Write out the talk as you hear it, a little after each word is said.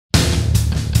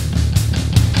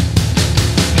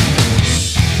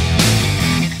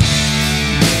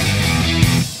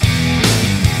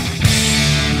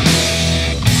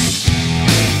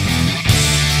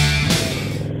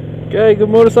Okay, good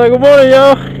motorcycle morning,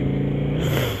 y'all.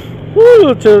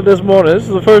 Woo, chilly this morning. This is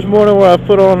the first morning where I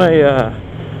put on a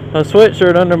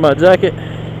sweatshirt under my jacket.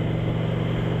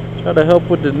 Try to help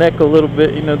with the neck a little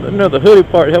bit. You know, the hoodie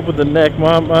part help with the neck.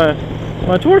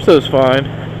 My torso's fine.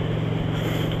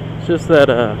 It's just that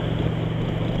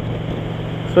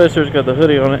sweatshirt's got the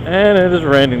hoodie on it, and it is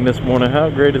raining this morning. How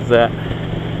great is that?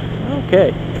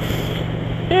 Okay.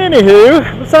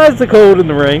 Anywho, besides the cold and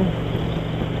the rain,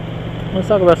 let's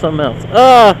talk about something else.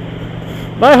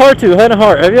 My Heart2, Hannah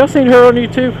Hart. Have y'all seen her on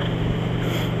YouTube?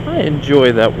 I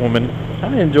enjoy that woman.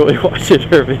 I enjoy watching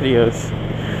her videos.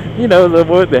 You know, the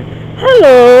one that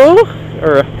hello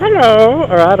or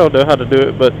I don't know how to do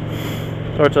it, but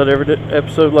starts out every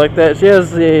episode like that. She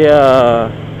has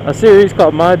a series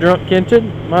called My Drunk Kitchen.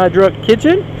 I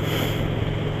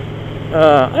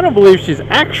don't believe she's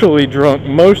actually drunk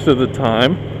most of the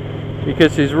time,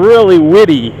 because she's really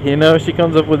witty. You know, she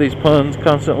comes up with these puns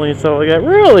constantly and stuff like that.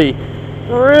 Really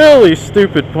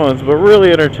stupid puns, but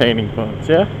really entertaining puns.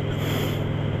 Yeah,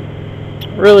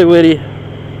 really witty,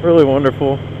 really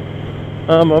wonderful.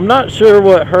 I'm not sure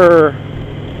what her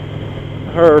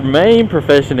main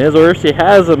profession is, or if she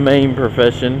has a main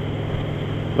profession,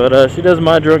 but she does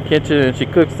My Drunk Kitchen, and she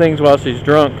cooks things while she's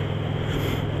drunk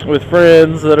with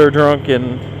friends that are drunk,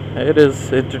 and it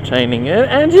is entertaining,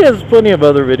 and she has plenty of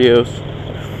other videos,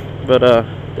 but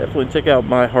definitely check out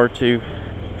My Heart2.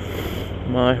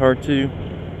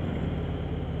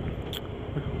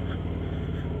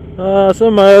 Some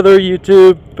of my other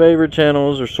YouTube favorite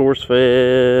channels are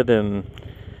SourceFed, and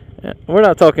we're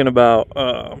not talking about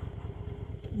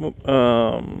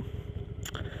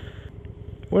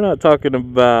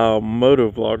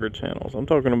motovlogger channels. I'm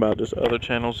talking about just other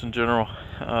channels in general.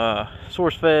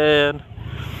 SourceFed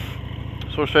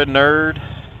Nerd.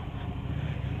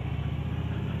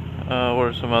 What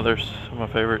are some others? Some of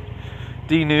my favorite?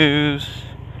 D News.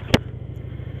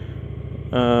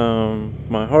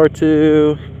 My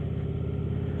Heart2.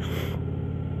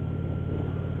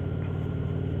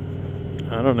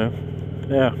 I don't know.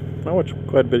 Yeah, I watch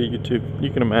quite a bit of YouTube. You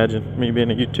can imagine me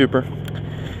being a YouTuber.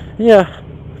 Yeah.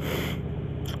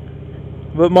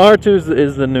 But My Heart2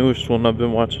 is the newest one I've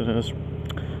been watching. It's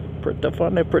pretty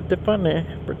funny.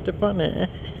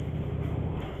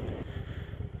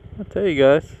 I'll tell you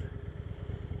guys.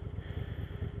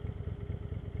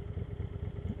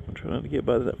 I'm trying to get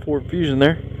by that Ford Fusion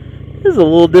there. It's a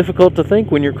little difficult to think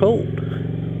when you're cold.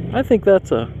 I think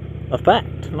that's a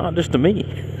fact, not just to me.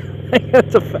 I think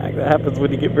that's a fact that happens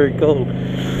when you get very cold.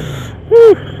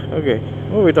 Whew. Okay,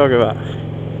 what are we talking about?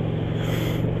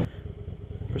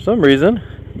 For some reason,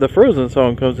 the Frozen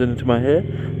song comes into my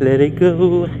head. Let it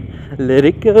go, let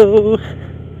it go.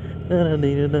 Let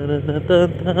it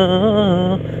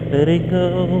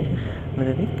go,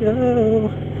 let it go.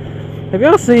 Have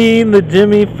y'all seen the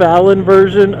Jimmy Fallon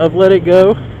version of Let It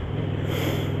Go?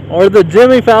 Or the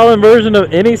Jimmy Fallon version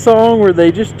of any song where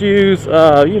they just use,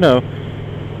 you know,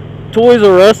 Toys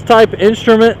R Us type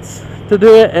instruments to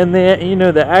do it, and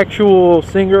the actual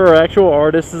singer or actual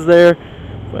artist is there,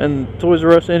 and Toys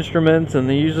R Us instruments, and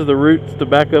they use the roots to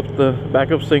back up the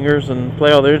backup singers and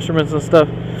play all their instruments and stuff.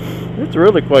 It's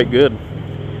really quite good.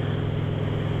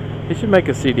 You should make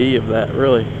a CD of that,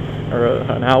 really, or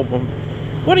an album.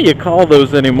 What do you call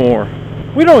those anymore?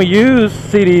 We don't use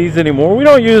CDs anymore. We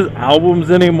don't use albums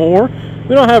anymore.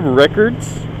 We don't have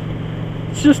records.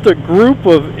 It's just a group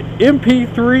of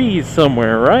MP3s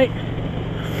somewhere, right?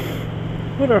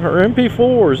 What are her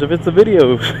MP4s if it's a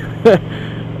video?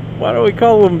 Why do we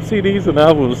call them CDs and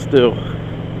albums still?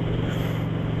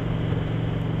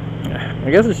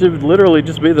 I guess it should literally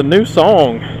just be the new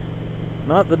song,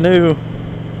 not the new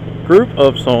group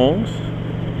of songs.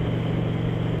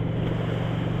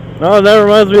 Oh, that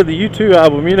reminds me of the U2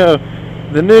 album. You know,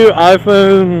 the new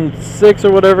iPhone 6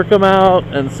 or whatever come out,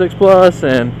 and 6 Plus,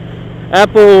 and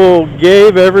Apple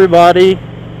gave everybody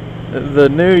the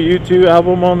new U2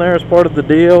 album on there as part of the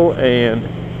deal,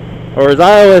 or as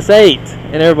iOS 8,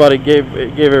 and everybody gave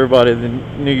everybody the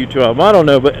new U2 album. I don't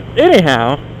know, but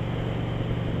anyhow,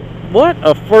 what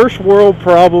a first world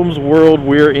problems world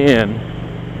we're in.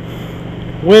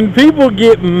 When people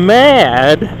get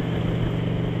mad,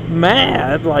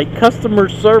 like customer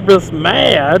service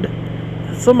mad,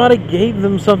 somebody gave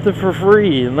them something for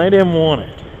free and they didn't want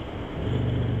it.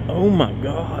 Oh my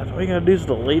God, all you gotta do is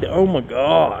delete it. Oh my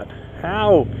God,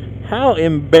 how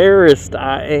embarrassed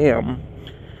I am.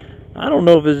 I don't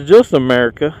know if it's just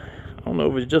America. I don't know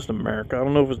if it's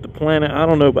the planet. I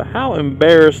don't know, but how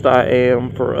embarrassed I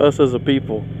am for us as a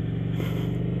people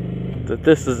that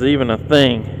this is even a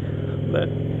thing, that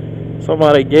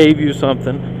somebody gave you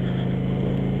something.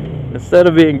 Instead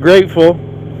of being grateful,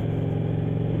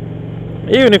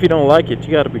 Even if you don't like it,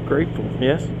 you got to be grateful.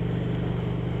 Yes.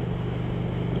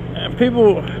 And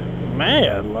people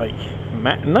mad, like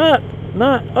not.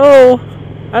 Oh,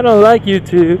 I don't like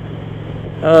U2.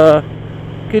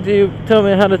 Could you tell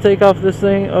me how to take off this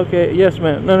thing? Okay, yes,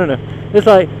 ma'am. No. It's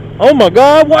like, oh my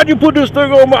God, why'd you put this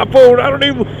thing on my phone? I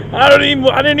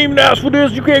didn't even ask for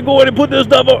this. You can't go in and put this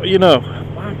stuff on. You know,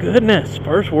 my goodness,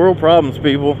 first world problems,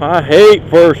 people. I hate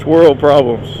first world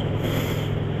problems.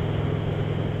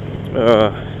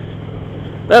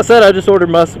 That said, I just ordered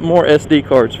more SD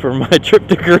cards for my trip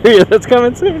to Korea. That's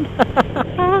coming soon.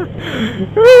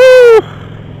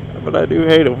 But I do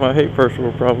hate them. I hate first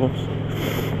world problems.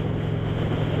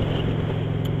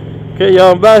 Okay,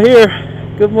 y'all, I'm about here.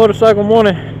 Good motorcycle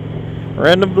morning.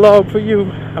 Random vlog for you.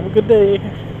 Have a good day.